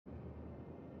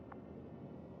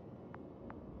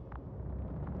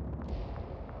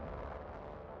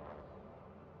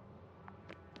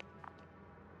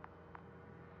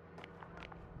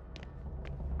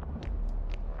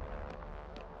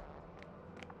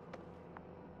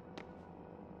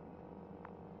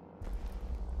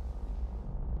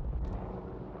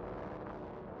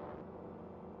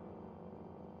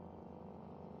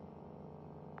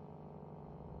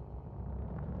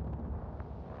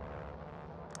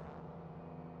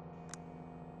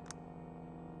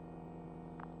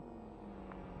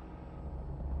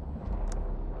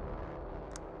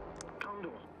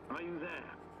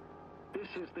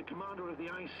is the commander of the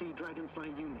IC Dragonfly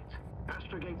unit,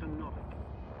 Astrogator Novik.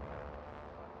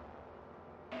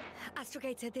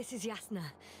 Astrogator, this is Yasna.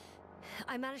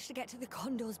 I managed to get to the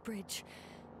Condor's bridge.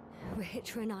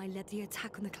 Rahitra and I led the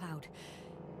attack on the cloud,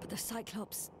 but the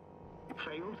Cyclops...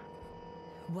 Failed?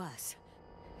 Worse.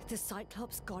 The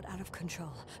Cyclops got out of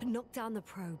control, knocked down the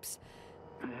probes.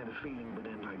 I had a feeling it would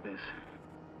end like this.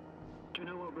 Do you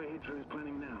know what Rahitra is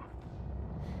planning now?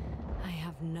 I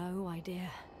have no idea.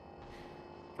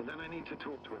 Well, then I need to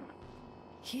talk to him.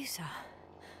 You, sir?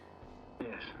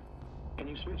 Yes. Can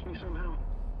you switch me somehow?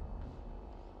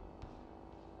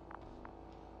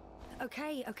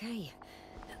 Okay.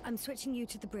 I'm switching you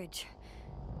to the bridge.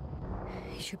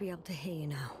 He should be able to hear you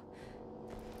now.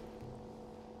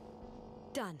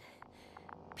 Done.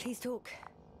 Please talk.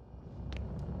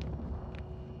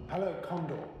 Hello,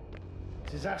 Condor.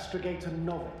 This is Astrogator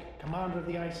Novik, commander of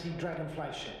the IC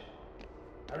Dragonfly ship.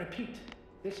 I repeat,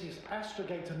 this is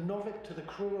Astrogator Novik to the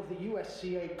crew of the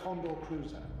USCA Condor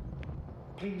cruiser.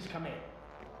 Please come in.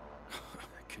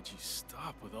 Could you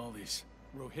stop with all these?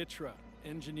 Rahitra,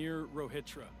 Engineer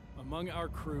Rahitra. Among our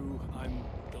crew, I'm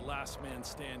the last man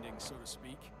standing, so to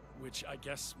speak, which I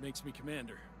guess makes me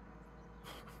commander.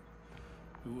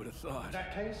 Who would have thought? In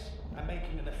that case, I'm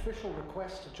making an official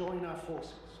request to join our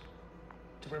forces,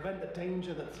 to prevent the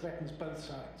danger that threatens both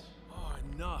sides. Oh,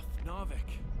 enough,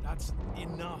 Novik. That's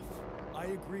enough. I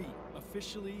agree,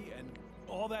 officially and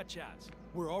all that jazz.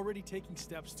 We're already taking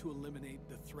steps to eliminate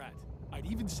the threat. I'd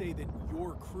even say that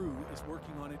your crew is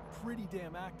working on it pretty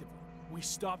damn actively. We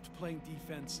stopped playing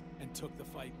defense and took the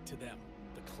fight to them.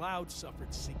 The Cloud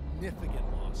suffered significant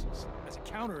losses. As a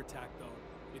counterattack, though,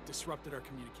 it disrupted our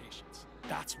communications.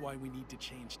 That's why we need to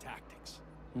change tactics.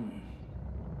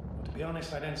 To be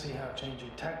honest, I don't see how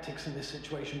changing tactics in this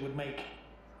situation would make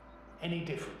any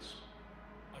difference.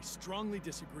 I strongly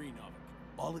disagree, Novik.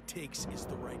 All it takes is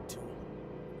the right tool.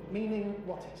 Meaning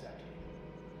what exactly?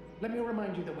 Let me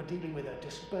remind you that we're dealing with a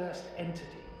dispersed entity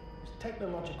whose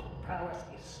technological prowess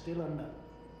is still unknown.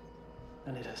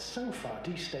 And it has so far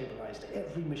destabilized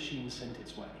every machine sent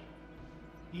its way.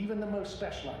 Even the most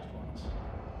specialized ones.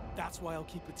 That's why I'll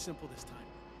keep it simple this time.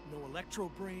 No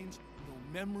electro brains, no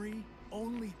memory,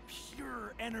 only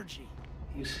pure energy.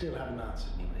 You still haven't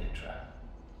answered me, Rahitra.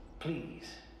 Please,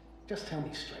 just tell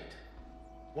me straight.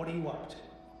 What are you up to?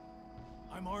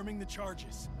 I'm arming the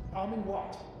charges. Arming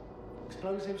what?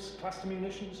 Explosives, cluster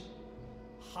munitions?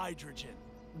 Hydrogen.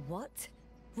 What?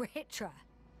 Rahitra?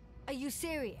 Are you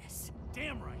serious?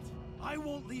 Damn right. I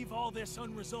won't leave all this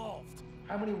unresolved.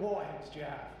 How many warheads do you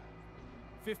have?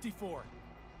 54.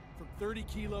 From 30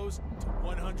 kilos to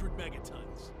 100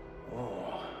 megatons.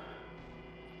 Oh,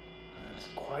 that's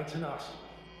quite an arsenal.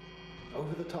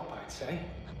 Over the top, I'd say.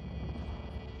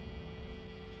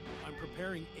 I'm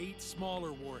preparing 8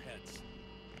 smaller warheads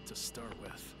to start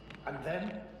with. And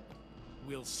then?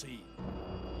 We'll see.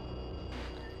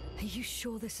 Are you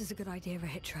sure this is a good idea,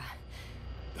 Rahitra?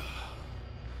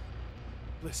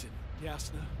 Listen,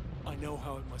 Yasna, I know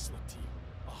how it must look to you.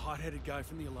 A hot-headed guy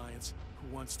from the Alliance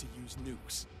who wants to use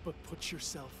nukes. But put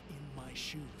yourself in my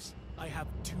shoes. I have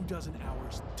 24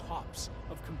 hours tops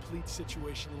of complete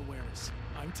situational awareness.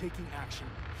 I'm taking action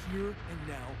here and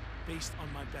now based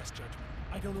on my best judgment.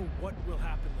 I don't know what will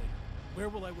happen later. Where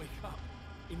will I wake up?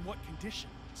 In what condition?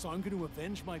 So I'm going to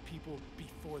avenge my people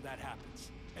before that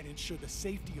happens and ensure the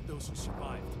safety of those who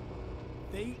survived.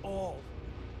 They all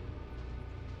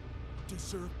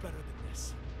deserve better than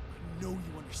this. I know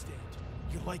you understand.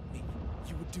 You're like me.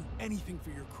 You would do anything for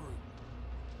your crew.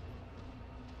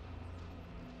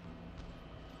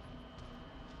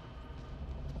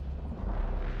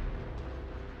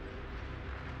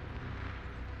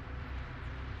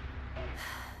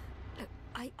 Look,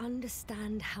 I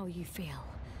understand how you feel.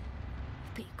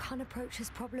 But you can't approach this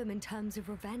problem in terms of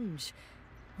revenge.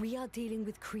 We are dealing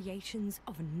with creations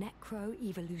of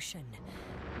necro-evolution.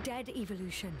 Dead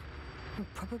evolution. Or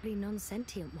probably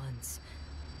non-sentient ones.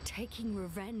 Taking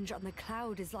revenge on the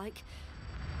Cloud is like...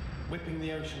 Whipping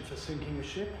the ocean for sinking a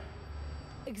ship?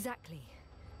 Exactly.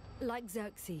 Like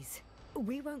Xerxes.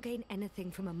 We won't gain anything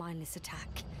from a mindless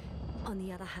attack. On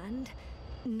the other hand,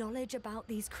 knowledge about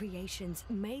these creations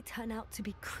may turn out to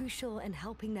be crucial in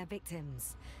helping their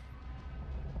victims.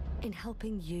 In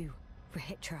helping you,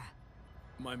 Rahitra.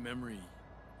 My memory,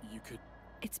 you could...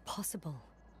 It's possible.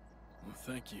 Well,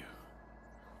 thank you.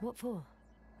 What for?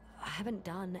 I haven't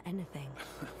done anything.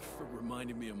 For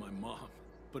reminding me of my mom.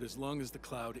 But as long as the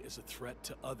Cloud is a threat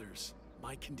to others,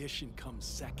 my condition comes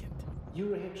second. You,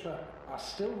 Rahitra, are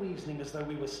still reasoning as though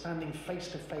we were standing face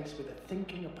to face with a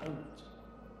thinking opponent.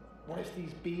 What if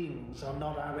these beings are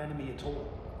not our enemy at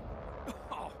all?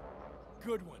 Oh,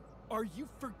 good one. Are you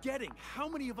forgetting how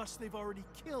many of us they've already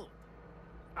killed?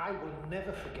 I will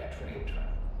never forget Rahitra.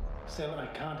 Still, I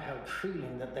can't help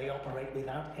feeling that they operate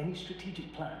without any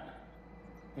strategic plan.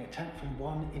 They attack from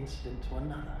one incident to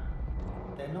another.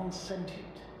 They're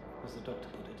non-sentient, as the doctor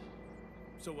put it.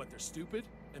 So what, they're stupid?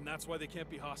 And that's why they can't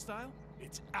be hostile?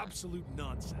 It's absolute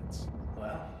nonsense.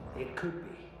 Well, it could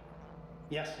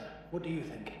be. Yasna, what do you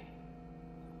think?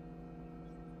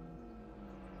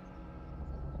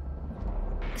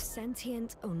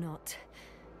 Sentient or not,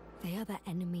 they are the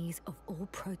enemies of all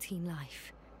protein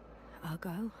life.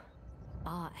 Ergo,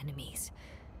 our enemies.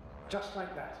 Just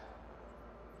like that?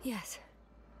 Yes.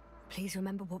 Please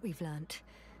remember what we've learnt.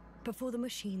 Before the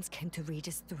machines came to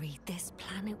Regis 3, this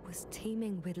planet was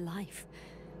teeming with life.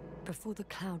 Before the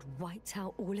cloud wiped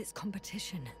out all its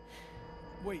competition.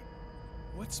 Wait,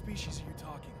 what species are you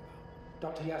talking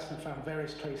about? Dr. Yasna found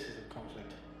various traces of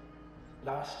conflict,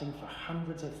 lasting for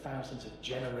hundreds of thousands of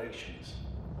generations.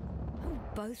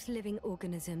 Both living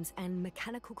organisms and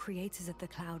mechanical creators of the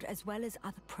cloud, as well as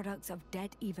other products of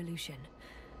dead evolution.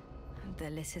 The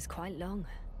list is quite long.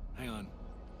 Hang on.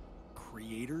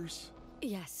 Creators?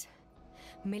 Yes.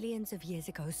 Millions of years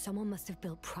ago, someone must have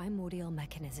built primordial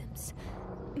mechanisms.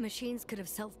 Machines could have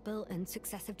self-built in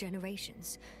successive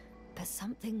generations, but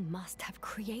something must have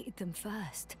created them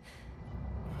first.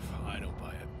 I don't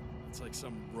buy it. It's like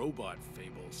some robot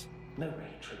fables. No,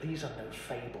 Rachel, these are no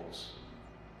fables.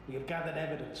 We have gathered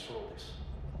evidence for all this.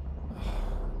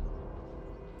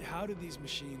 How did these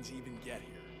machines even get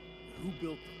here? Who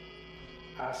built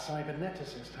them? Our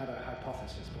cyberneticist had a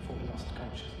hypothesis before he lost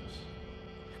consciousness.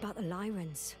 About the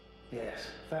Lyrans. Yes,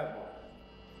 that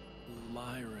one.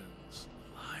 Lyrans.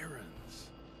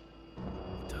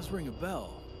 It does ring a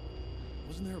bell.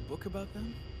 Wasn't there a book about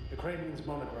them? The Cranian's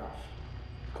monograph.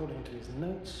 According to his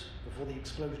notes, before the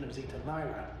explosion of Zeta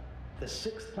Lyra, the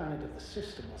sixth planet of the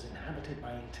system was inhabited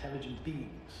by intelligent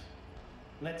beings.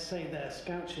 Let's say their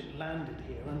scout ship landed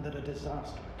here and that a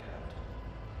disaster occurred.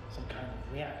 Some kind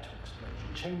of reactor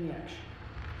explosion, chain reaction.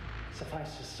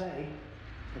 Suffice to say,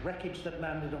 the wreckage that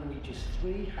landed on Regis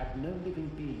 3 had no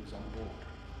living beings on board.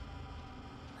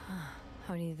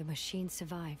 Only the machines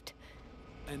survived.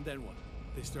 And then what?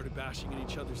 They started bashing in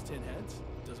each other's tin heads?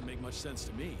 Doesn't make much sense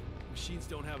to me. Machines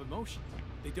don't have emotions.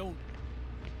 They don't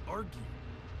argue.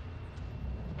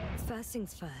 First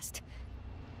things first.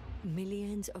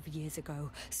 Millions of years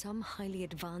ago, some highly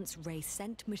advanced race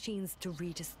sent machines to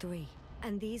Regis 3.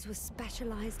 And these were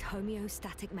specialized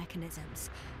homeostatic mechanisms,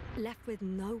 left with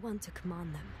no one to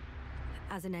command them.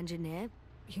 As an engineer,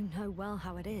 you know well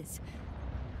how it is.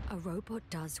 A robot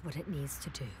does what it needs to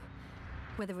do,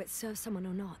 whether it serves someone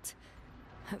or not.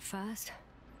 At first,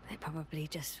 they probably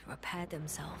just repaired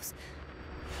themselves,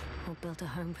 or built a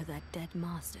home for their dead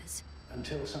masters.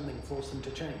 Until something forced them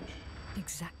to change.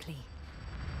 Exactly.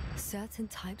 Certain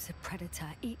types of predator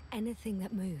eat anything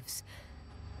that moves.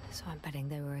 So I'm betting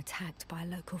they were attacked by a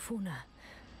local fauna.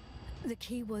 The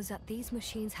key was that these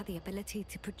machines had the ability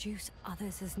to produce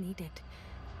others as needed.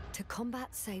 To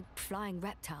combat, say, flying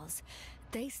reptiles,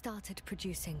 they started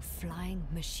producing flying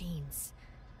machines.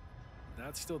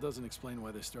 That still doesn't explain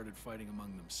why they started fighting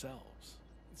among themselves.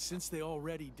 Since they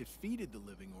already defeated the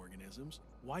living organisms,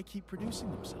 why keep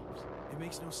producing themselves? It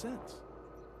makes no sense.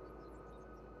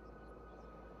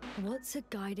 What's a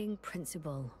guiding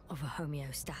principle of a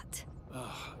homeostat?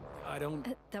 I don't...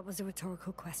 That was a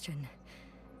rhetorical question.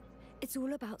 It's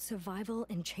all about survival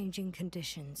in changing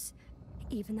conditions,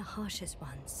 even the harshest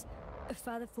ones.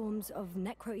 Further forms of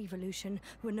necroevolution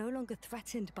were no longer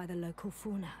threatened by the local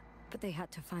fauna, but they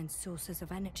had to find sources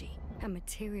of energy and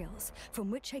materials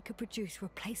from which they could produce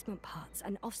replacement parts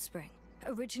and offspring.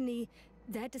 Originally,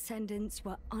 their descendants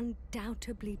were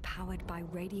undoubtedly powered by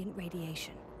radiant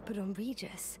radiation. But on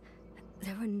Regis,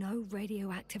 there are no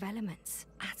radioactive elements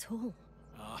at all.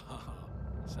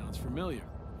 Sounds familiar.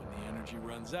 When the energy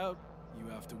runs out, you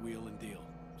have to wheel and deal.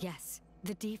 Yes,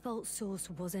 the default source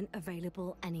wasn't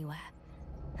available anywhere.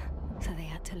 So they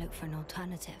had to look for an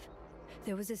alternative.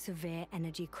 There was a severe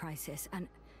energy crisis and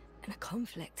a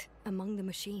conflict among the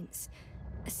machines.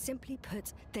 Simply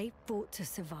put, they fought to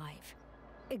survive.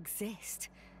 Exist.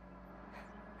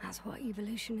 That's what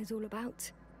evolution is all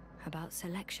about. About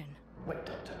selection. Wait,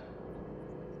 Doctor.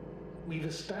 We've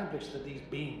established that these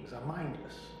beings are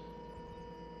mindless.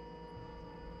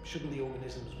 Shouldn't the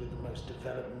organisms with the most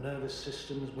developed nervous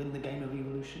systems win the game of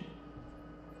evolution?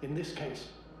 In this case,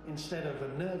 instead of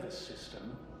a nervous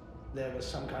system, there was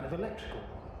some kind of electrical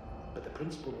one, but the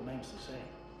principle remains the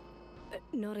same.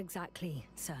 Not exactly,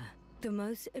 sir. The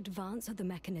most advanced of the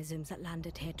mechanisms that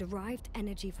landed here derived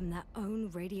energy from their own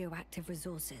radioactive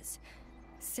resources.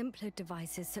 Simpler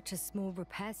devices such as small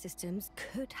repair systems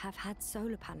could have had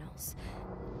solar panels.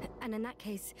 And in that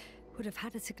case, would have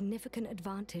had a significant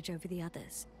advantage over the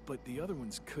others. But the other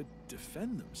ones could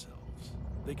defend themselves.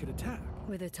 They could attack.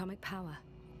 With atomic power,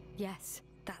 yes,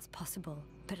 that's possible.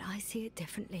 But I see it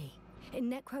differently. In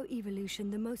necroevolution,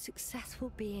 the most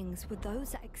successful beings were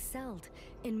those that excelled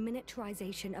in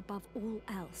miniaturization above all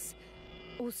else.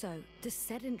 Also, the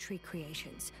sedentary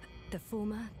creations. The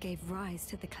former gave rise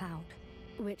to the cloud,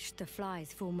 which the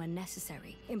flies form when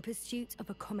necessary, in pursuit of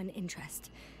a common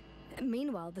interest.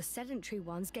 Meanwhile, the sedentary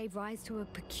ones gave rise to a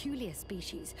peculiar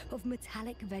species of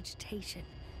metallic vegetation.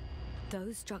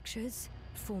 Those structures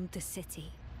formed the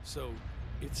city. So,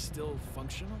 it's still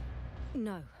functional?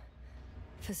 No.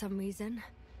 For some reason,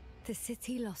 the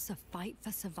city lost a fight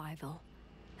for survival.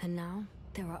 And now,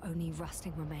 there are only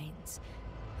rusting remains.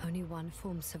 Only one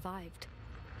form survived.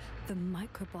 The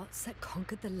microbots that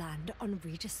conquered the land on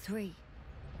Regis 3.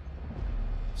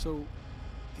 So,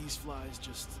 these flies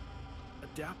just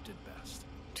adapted best?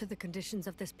 To the conditions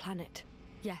of this planet.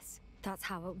 Yes, that's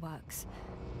how it works.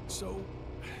 So,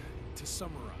 to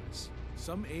summarize,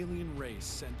 some alien race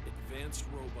sent advanced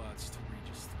robots to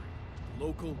Regis 3. The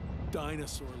local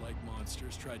dinosaur-like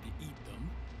monsters tried to eat them,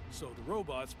 so the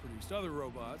robots produced other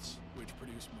robots, which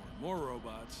produced more and more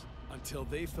robots, until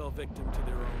they fell victim to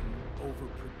their own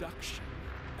overproduction.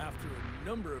 After a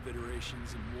number of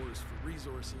iterations and wars for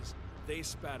resources, they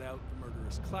spat out the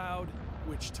murderous cloud,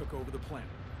 which took over the planet.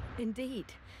 Indeed.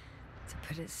 To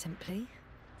put it simply.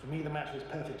 For me, the matter is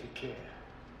perfectly clear.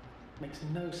 It makes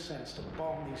no sense to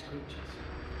bomb these creatures.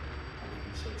 I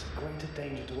mean, so it's a greater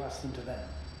danger to us than to them.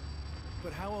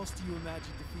 But how else do you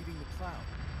imagine defeating the cloud?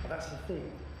 But that's the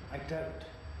thing. I don't.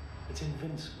 It's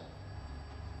invincible.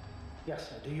 Yes,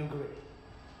 sir. Do you agree?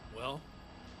 Well?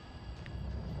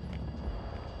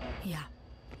 Yeah.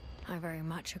 I very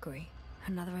much agree.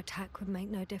 Another attack would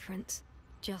make no difference.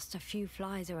 Just a few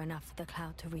flies are enough for the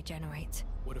cloud to regenerate.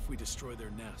 What if we destroy their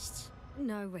nests?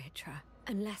 No, Ritra.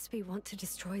 Unless we want to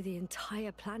destroy the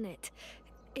entire planet,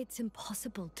 it's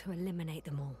impossible to eliminate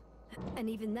them all. And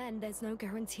even then, there's no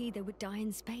guarantee they would die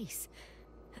in space.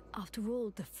 After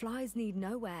all, the flies need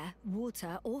no air,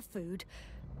 water, or food,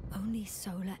 only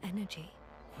solar energy.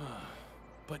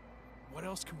 But what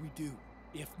else could we do,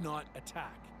 if not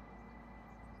attack?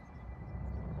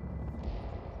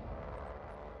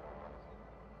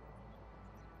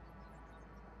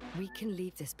 We can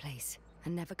leave this place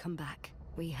and never come back.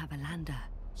 We have a lander.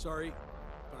 Sorry,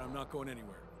 but I'm not going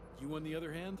anywhere. You, on the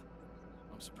other hand?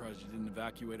 I'm surprised you didn't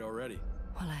evacuate already.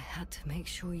 Well, I had to make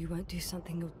sure you won't do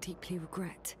something you'll deeply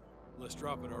regret. Let's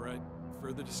drop it, all right?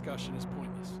 Further discussion is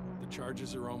pointless. The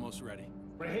charges are almost ready.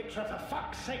 Rahitra, for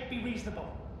fuck's sake, be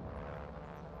reasonable.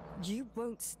 You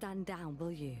won't stand down,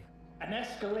 will you? An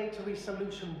escalatory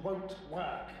solution won't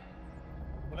work.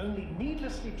 Will only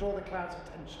needlessly draw the cloud's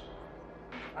attention.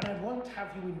 And I won't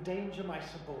have you endanger my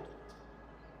subordinate.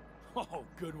 Oh,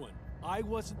 good one. I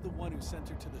wasn't the one who sent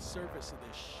her to the surface of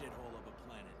this shithole of a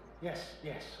planet. Yes,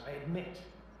 I admit.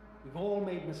 We've all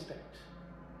made mistakes.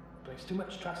 Placed too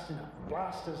much trust in our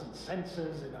blasters and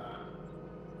sensors, in our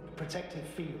protective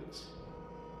fields.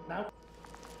 Now...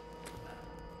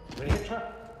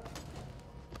 Rahitra,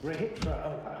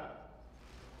 over.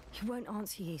 He won't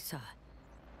answer you, sir.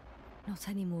 Not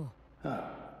anymore. Oh.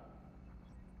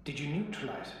 Did you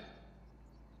neutralize him?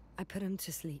 I put him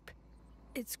to sleep.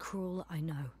 It's cruel, I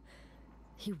know.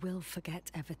 He will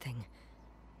forget everything.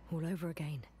 All over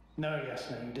again. No,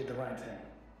 you did the right thing.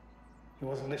 He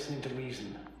wasn't listening to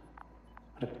reason.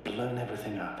 I'd have blown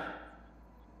everything up.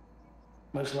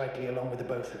 Most likely along with the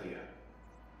both of you.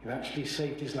 You actually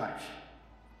saved his life.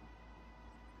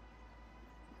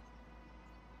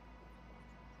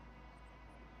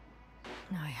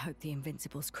 I hope the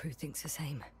Invincible's crew thinks the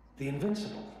same. The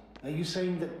Invincible? Are you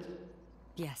saying that...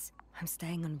 Yes, I'm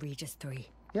staying on Regis 3.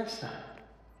 Yes, sir.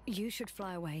 You should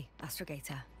fly away,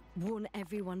 Astrogator. Warn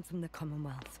everyone from the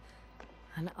Commonwealth.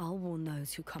 And I'll warn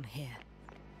those who come here.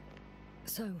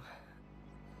 So,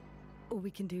 all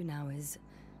we can do now is...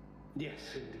 Yes,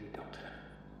 indeed, Doctor.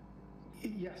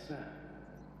 Yes, sir.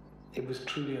 It was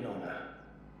truly an honor.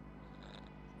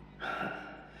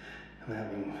 I'm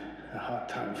having a hard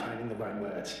time finding the right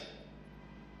words.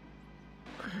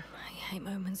 I hate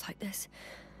moments like this,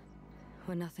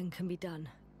 where nothing can be done.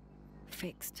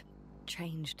 Fixed,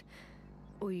 changed.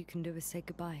 All you can do is say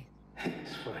goodbye. Yes,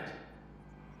 right.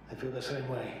 I feel the same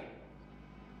way.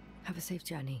 Have a safe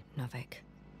journey, Novik.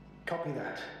 Copy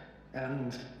that.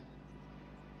 And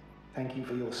thank you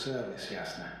for your service,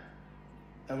 Yasna.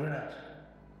 Over and out.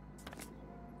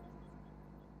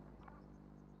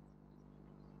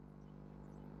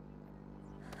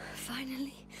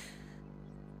 Finally.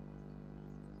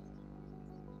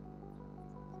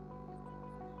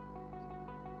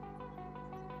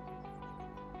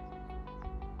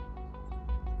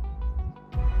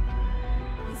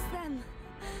 It's them.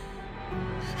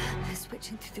 They're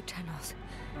switching through the channels.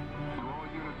 To all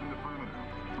units in the perimeter,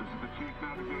 this is the Chief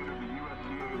Navigator of the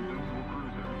USCA Invincible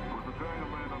Cruiser. We're preparing to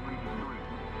land on Region 3.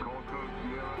 Call code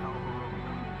Sierra Alpha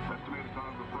Romeo. Estimated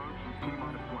time of approach,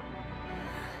 T-minus 20.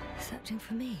 Searching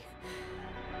for me.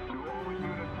 To all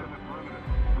units in the perimeter,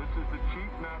 this is the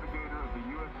Chief Navigator of the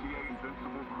USCA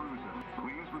Invincible Cruiser.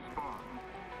 Please respond.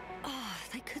 Oh,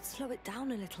 they could slow it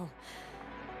down a little.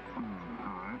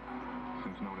 Alright.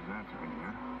 Seems no one is answering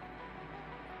here.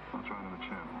 I'll try another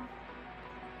channel.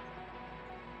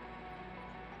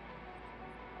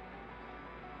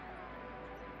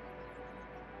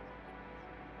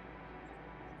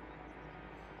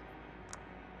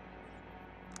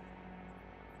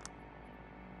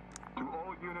 To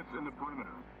all units in the perimeter,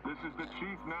 this is the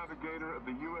Chief Navigator of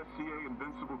the USCA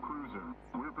Invincible Cruiser.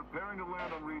 We're preparing to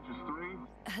land on Regis 3.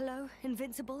 Hello,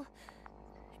 Invincible?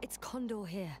 It's Condor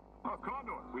here. Oh,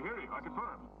 Condor, we hear you. I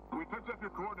confirm. We picked up your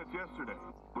coordinates yesterday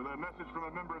with a message from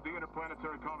a member of the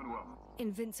Interplanetary Commonwealth.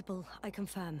 Invincible, I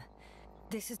confirm.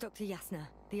 This is Dr. Yasna,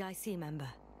 the IC member.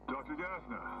 Dr.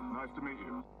 Yasna, nice to meet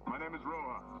you. My name is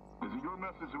Rohan. Is it your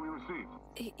message that we received?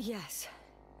 Yes.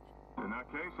 In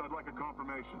that case, I'd like a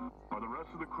confirmation. Are the rest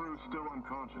of the crew still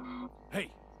unconscious?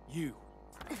 Hey, you.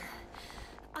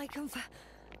 I confirm.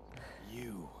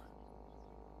 You.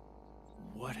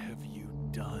 What have you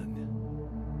done?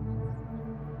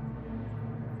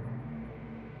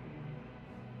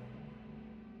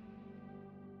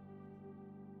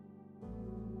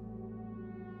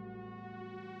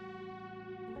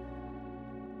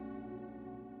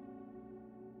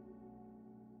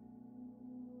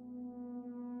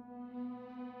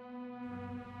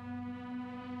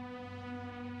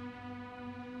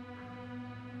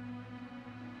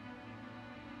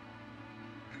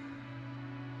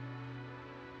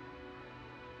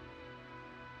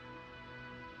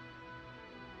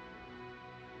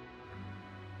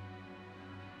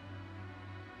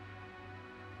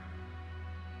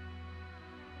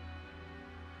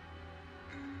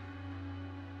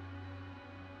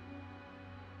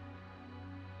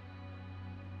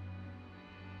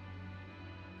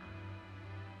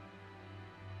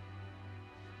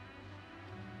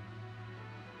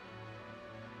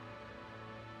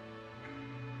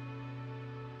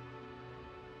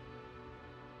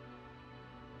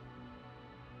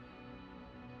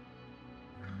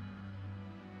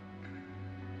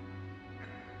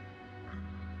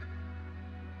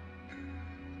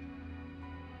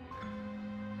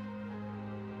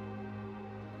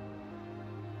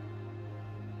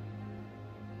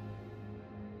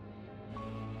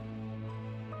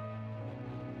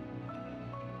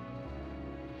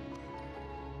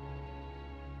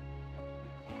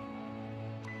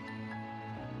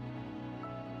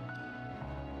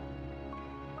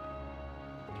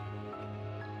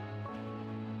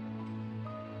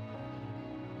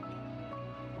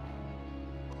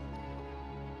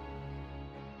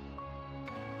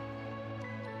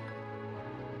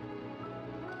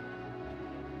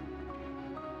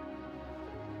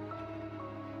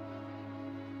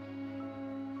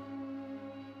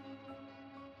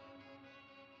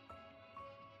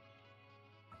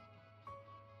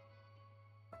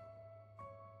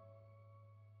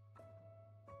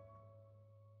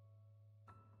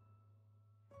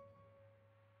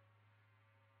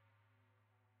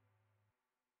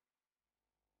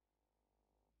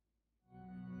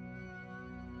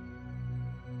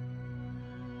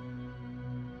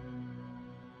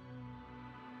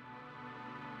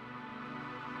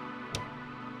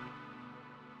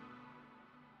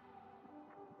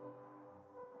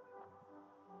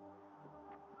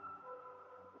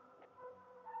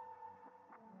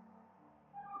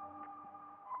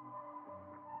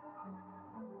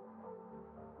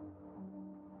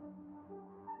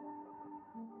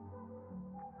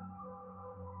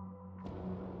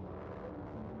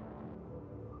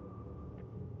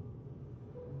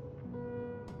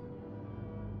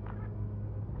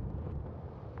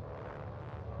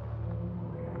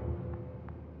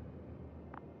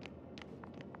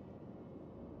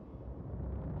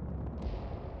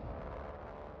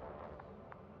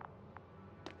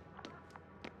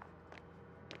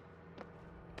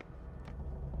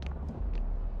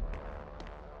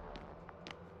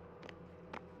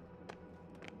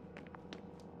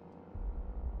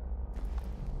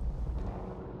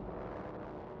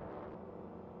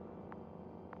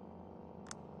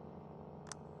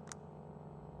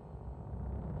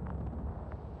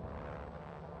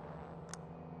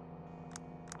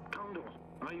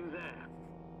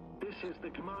 is the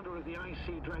commander of the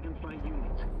IC Dragonfly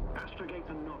unit,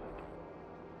 Astrogator Novik.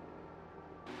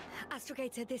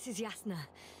 Astrogator, this is Yasna.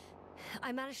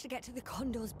 I managed to get to the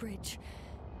Condor's bridge.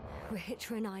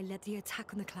 Rahitra and I led the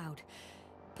attack on the cloud,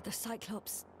 but the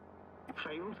Cyclops...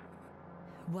 Failed?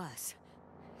 Worse.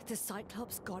 The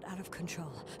Cyclops got out of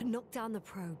control and knocked down the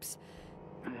probes.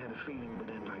 I had a feeling it would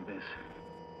end like this.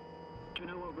 Do you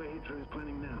know what Rahitra is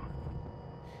planning now?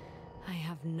 I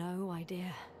have no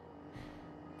idea.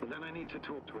 Well, then I need to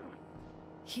talk to him.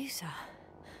 You, sir?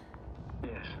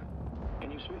 Yes.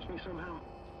 Can you switch me somehow?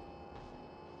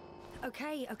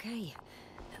 Okay.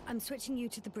 I'm switching you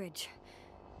to the bridge.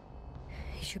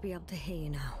 He should be able to hear you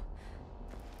now.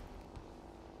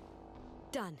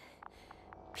 Done.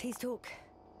 Please talk.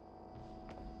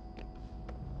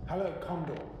 Hello,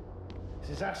 Condor. This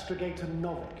is Astrogator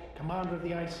Novik, commander of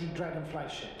the IC Dragonfly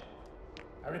ship.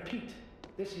 I repeat,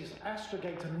 this is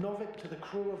Astrogator Novik to the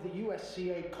crew of the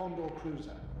USCA Condor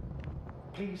cruiser.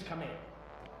 Please come in.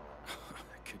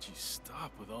 Could you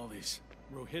stop with all these?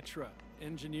 Rahitra,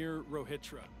 Engineer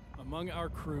Rahitra. Among our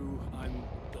crew, I'm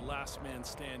the last man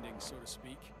standing, so to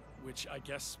speak, which I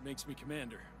guess makes me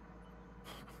commander.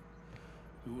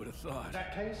 Who would have thought? In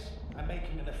that case, I'm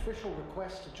making an official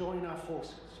request to join our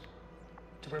forces,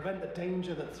 to prevent the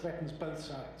danger that threatens both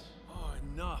sides. Oh,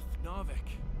 enough,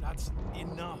 Novik. That's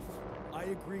enough. I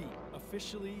agree,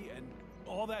 officially, and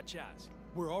all that jazz.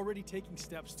 We're already taking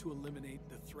steps to eliminate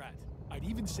the threat. I'd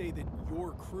even say that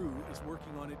your crew is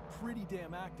working on it pretty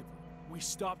damn actively. We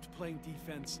stopped playing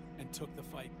defense and took the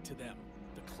fight to them.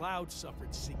 The Cloud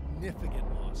suffered significant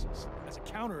losses. As a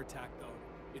counterattack, though,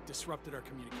 it disrupted our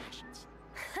communications.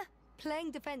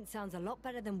 Playing defense sounds a lot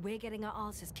better than we're getting our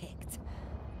asses kicked.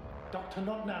 Doctor,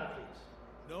 not now, please.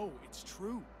 No, it's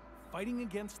true. Fighting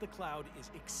against the Cloud is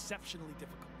exceptionally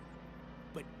difficult.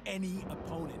 But any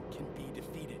opponent can be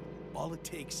defeated. All it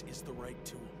takes is the right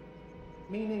tool.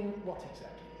 Meaning what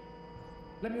exactly?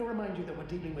 Let me remind you that we're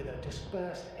dealing with a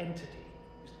dispersed entity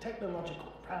whose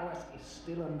technological prowess is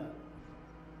still unknown.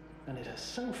 And it has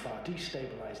so far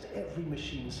destabilized every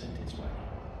machine sent its way.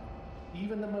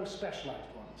 Even the most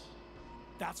specialized ones.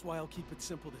 That's why I'll keep it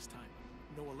simple this time.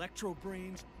 No electro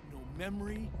brains, no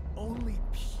memory, only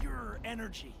pure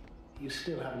energy. You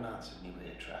still haven't answered me,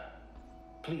 Rahitra.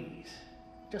 Please,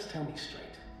 just tell me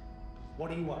straight.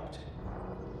 What are you up to?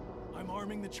 I'm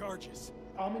arming the charges.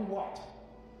 Arming what?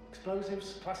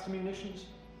 Explosives? Cluster munitions?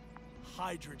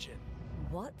 Hydrogen.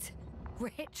 What?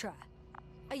 Rahitra?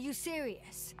 Are you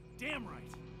serious? Damn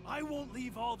right. I won't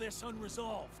leave all this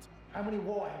unresolved. How many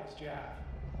warheads do you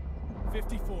have?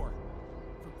 54.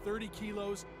 From 30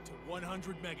 kilos to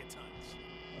 100 megatons.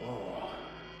 Oh.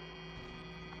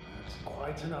 That's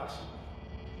quite an arsenal.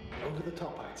 Over the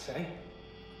top, I'd say.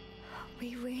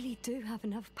 We really do have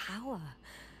enough power.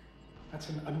 That's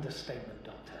an understatement,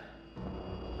 Doctor.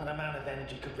 An amount of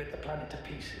energy could rip the planet to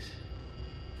pieces.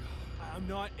 I'm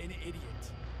not an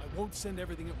idiot. I won't send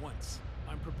everything at once.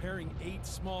 I'm preparing 8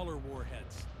 smaller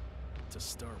warheads to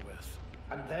start with.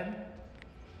 And then?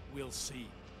 We'll see.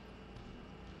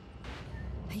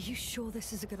 Are you sure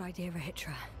this is a good idea,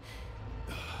 Rahitra?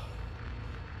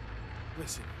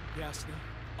 Listen, Yasna,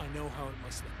 I know how it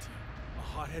must look to you. A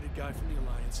hot-headed guy from the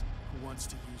Alliance who wants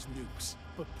to use nukes.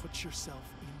 But put yourself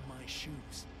in my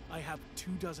shoes. I have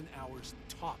 24 hours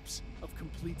tops of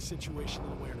complete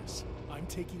situational awareness. I'm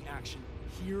taking action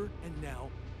here and now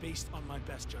based on my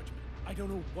best judgment. I don't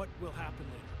know what will happen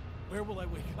later. Where will I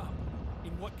wake up?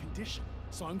 In what condition?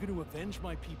 So I'm going to avenge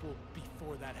my people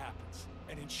before that happens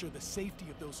and ensure the safety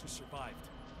of those who survived.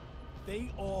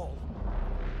 They all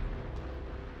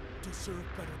deserve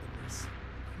better than this.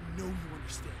 I know you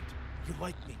understand. You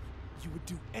like me. You would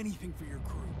do anything for your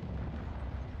crew.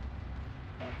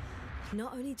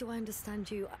 Not only do I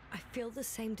understand you, I feel the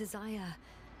same desire.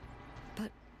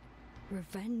 But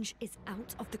revenge is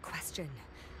out of the question.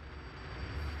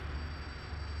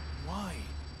 Why?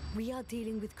 We are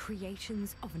dealing with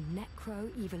creations of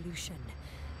necro-evolution.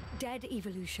 Dead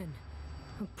evolution.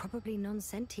 And probably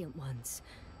non-sentient ones.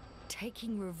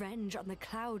 Taking revenge on the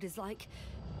Cloud is like...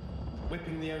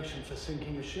 Whipping the ocean for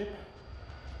sinking a ship?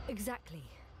 Exactly.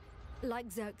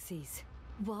 Like Xerxes.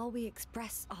 While we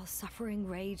express our suffering,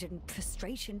 rage, and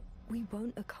frustration, we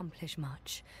won't accomplish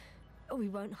much. We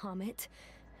won't harm it.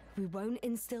 We won't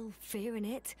instill fear in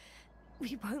it.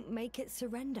 We won't make it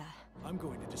surrender. I'm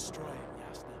going to destroy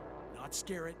it, Yasna. Not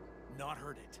scare it, not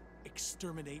hurt it.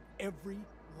 Exterminate every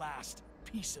last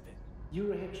piece of it. You,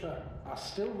 Rahitra, are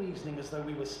still reasoning as though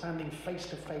we were standing face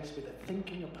to face with a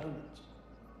thinking opponent.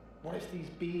 What if these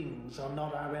beings are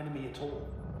not our enemy at all?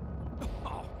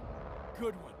 Oh,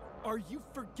 good one. Are you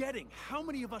forgetting how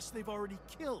many of us they've already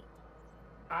killed?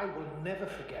 I will never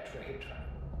forget Rahitra.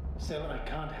 Still, I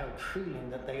can't help feeling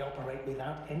that they operate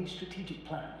without any strategic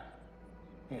plan.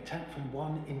 They attack from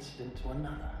one incident to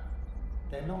another.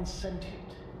 They're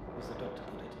non-sentient, as the doctor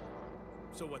put it.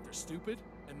 So what, they're stupid?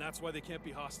 And that's why they can't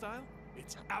be hostile?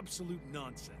 It's absolute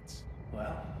nonsense.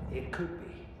 Well, it could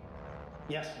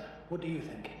be. Yasna, what do you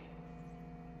think?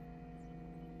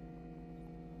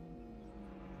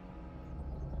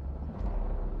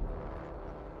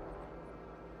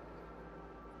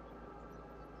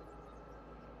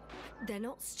 They're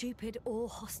not stupid or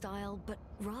hostile, but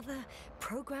rather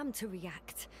programmed to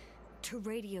react. To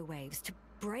radio waves, to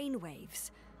brain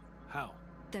waves. How?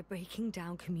 They're breaking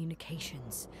down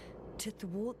communications. To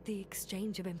thwart the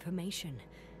exchange of information.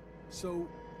 So...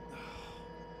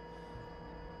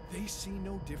 they see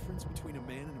no difference between a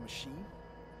man and a machine?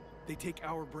 They take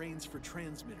our brains for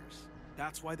transmitters.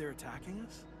 That's why they're attacking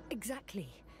us? Exactly.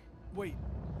 Wait,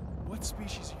 what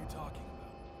species are you talking about?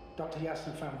 Dr.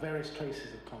 Yasna found various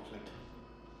traces of conflict,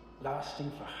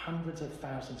 lasting for hundreds of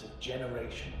thousands of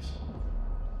generations.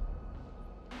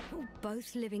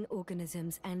 Both living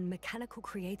organisms and mechanical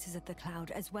creators of the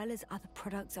cloud, as well as other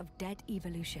products of dead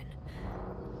evolution.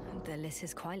 The list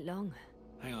is quite long.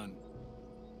 Hang on.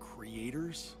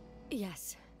 Creators?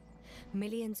 Yes.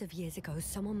 Millions of years ago,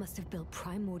 someone must have built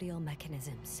primordial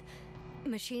mechanisms.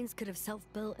 Machines could have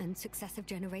self-built in successive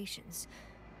generations,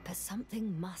 but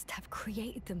something must have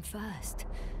created them first.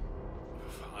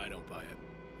 I don't buy it.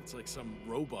 It's like some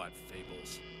robot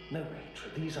fables. No,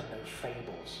 Rachel, these are no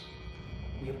fables.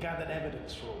 We have gathered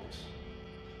evidence for all this.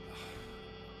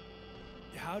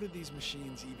 How did these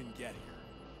machines even get here?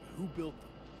 Who built them?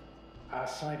 Our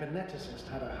cyberneticist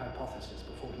had a hypothesis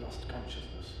before he lost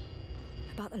consciousness.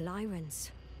 About the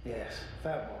Lyrans. Yes,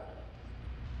 that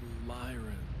one.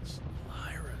 Lyrans.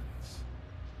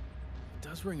 It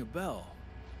does ring a bell.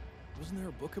 Wasn't there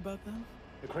a book about them?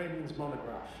 The Cranian's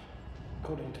monograph.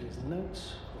 According to his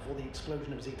notes, before the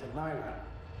explosion of Zeta Lyra,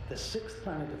 the sixth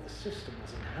planet of the system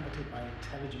was inhabited by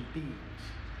intelligent beings.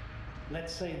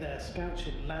 Let's say their scout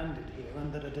ship landed here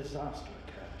and that a disaster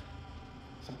occurred.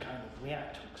 Some kind of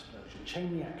reactor explosion,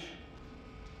 chain reaction.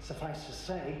 Suffice to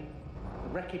say, the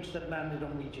wreckage that landed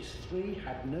on Regis 3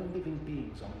 had no living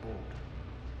beings on board.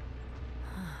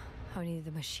 Only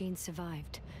the machine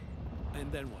survived.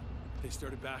 And then what? They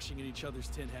started bashing in each other's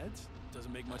tin heads?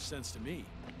 Doesn't make much sense to me.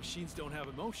 Machines don't have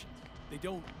emotions. They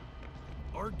don't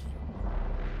argue.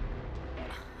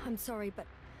 I'm sorry, but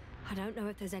I don't know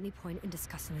if there's any point in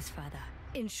discussing this further.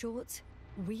 In short,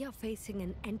 we are facing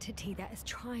an entity that has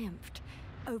triumphed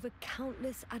over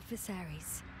countless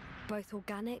adversaries, both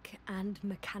organic and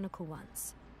mechanical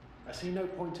ones. I see no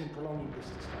point in prolonging this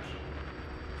discussion.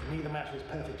 For me, the matter is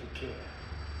perfectly clear.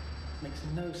 It makes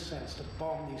no sense to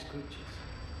bomb these creatures.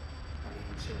 I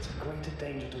even see it's a greater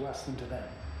danger to us than to them.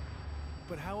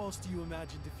 But how else do you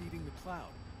imagine defeating the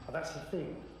cloud? Well, that's the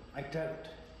thing. I don't.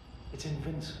 It's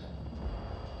invincible.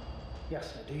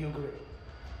 Yes, sir, do you agree?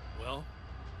 Well...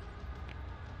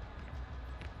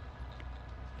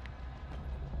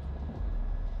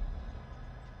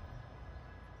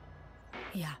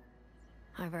 Yeah,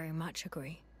 I very much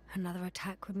agree. Another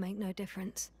attack would make no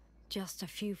difference. Just a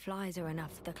few flies are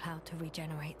enough for the cloud to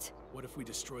regenerate. What if we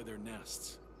destroy their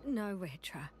nests? No,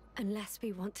 Ritra. Unless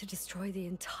we want to destroy the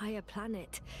entire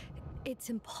planet, it's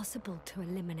impossible to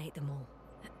eliminate them all.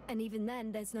 And even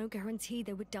then, there's no guarantee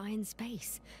they would die in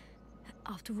space.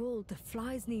 After all, the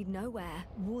flies need no air,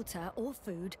 water, or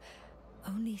food,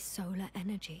 only solar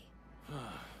energy.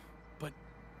 But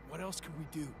what else could we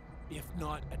do, if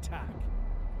not attack?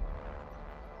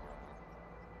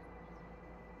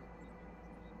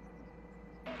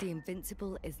 The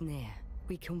Invincible is near.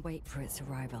 We can wait for its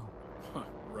arrival. Huh,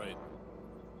 right.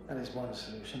 That is one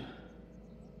solution.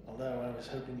 Although I was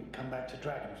hoping you'd come back to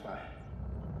Dragonfly.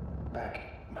 Back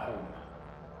home.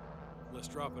 Let's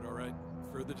drop it, all right?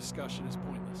 Further discussion is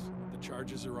pointless. The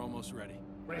charges are almost ready.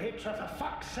 Rahitra, for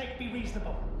fuck's sake, be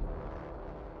reasonable!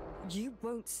 You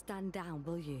won't stand down,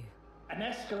 will you? An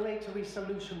escalatory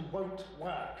solution won't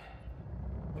work.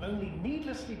 Will only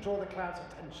needlessly draw the cloud's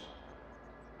attention.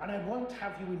 And I won't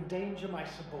have you endanger my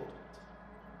subordinate.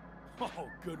 Oh,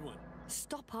 good one.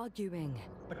 Stop arguing.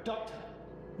 But Doctor...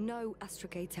 No,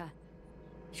 Astrogator.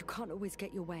 You can't always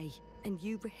get your way. And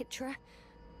you, Rahitra,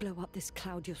 blow up this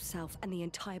cloud yourself and the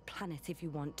entire planet if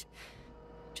you want.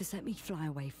 Just let me fly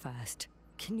away first.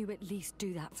 Can you at least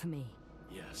do that for me?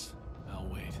 Yes, I'll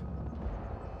wait.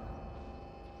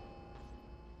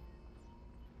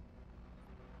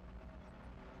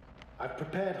 I've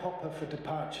prepared Hopper for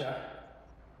departure,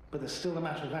 but there's still a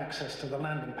matter of access to the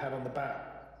landing pad on the bow.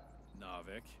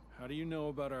 Navik, how do you know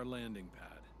about our landing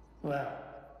pad? Well,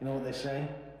 You know what they say?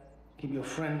 Keep your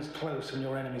friends close and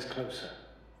your enemies closer.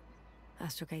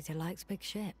 Astrogator likes big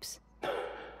ships.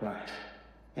 Right.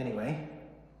 Anyway,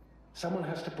 someone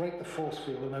has to break the force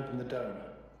field and open the dome.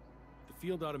 The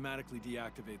field automatically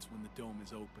deactivates when the dome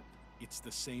is open. It's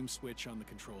the same switch on the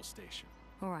control station.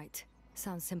 All right.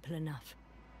 Sounds simple enough.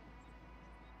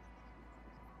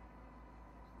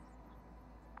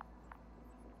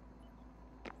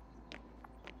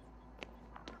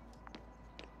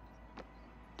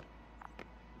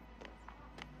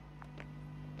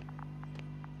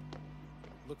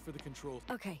 Look for the control.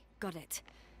 Okay, got it.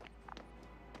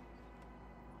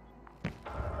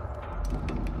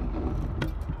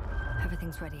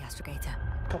 Everything's ready, Astrogator.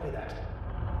 Copy that.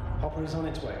 Hopper is on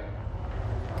its way.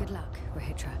 Good luck,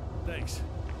 Rahitra. Thanks.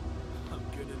 I'm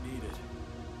gonna need it.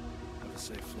 Have a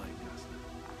safe flight, Yasna.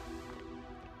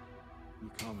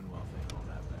 New Commonwealth ain't all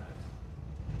that bad.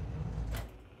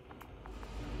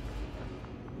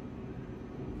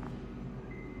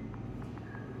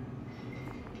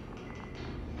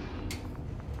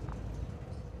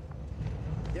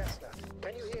 Yasna,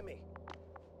 can you hear me?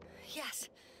 Yes.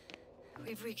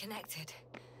 We've reconnected.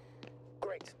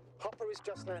 Great. Hopper is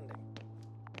just landing.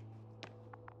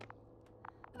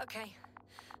 Okay.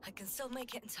 I can still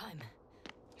make it in time.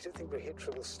 You don't think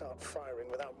Rahitra will start firing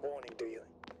without warning, do you?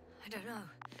 I don't know.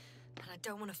 And I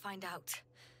don't want to find out.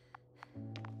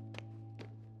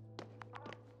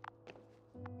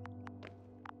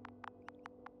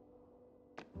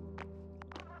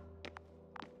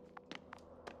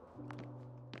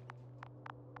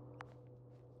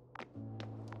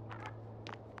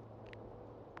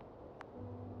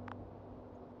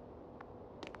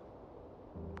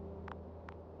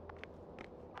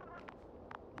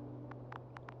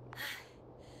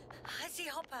 I see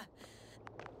Hopper.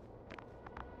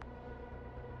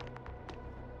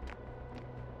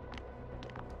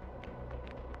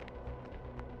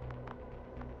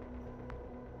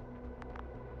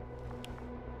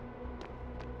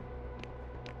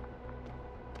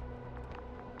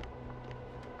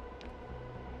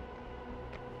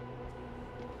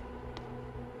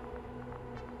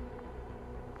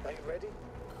 Are you ready?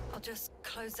 I'll just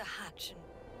close the hatch and...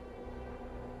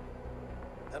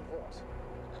 And what?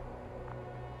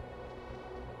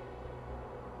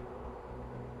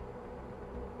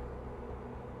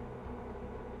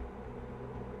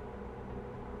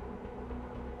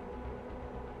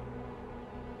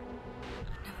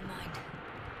 Never mind.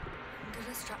 I'm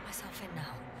gonna strap myself in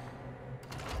now.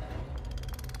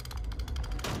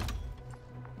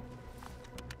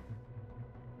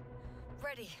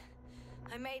 Ready.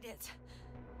 I made it.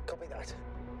 Copy that.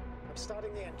 I'm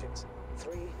starting the engines.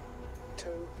 3, 2,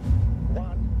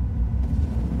 1.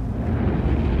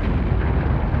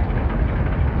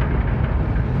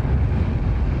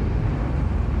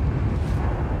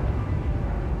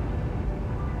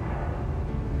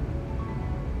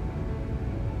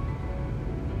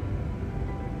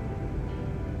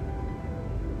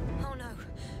 Oh no.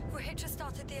 Rahitra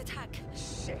started the attack.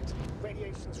 Shit.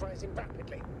 Radiation's rising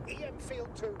rapidly. EM field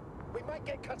 2. We might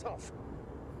get cut off.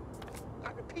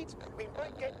 I repeat, we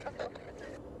might get cut off.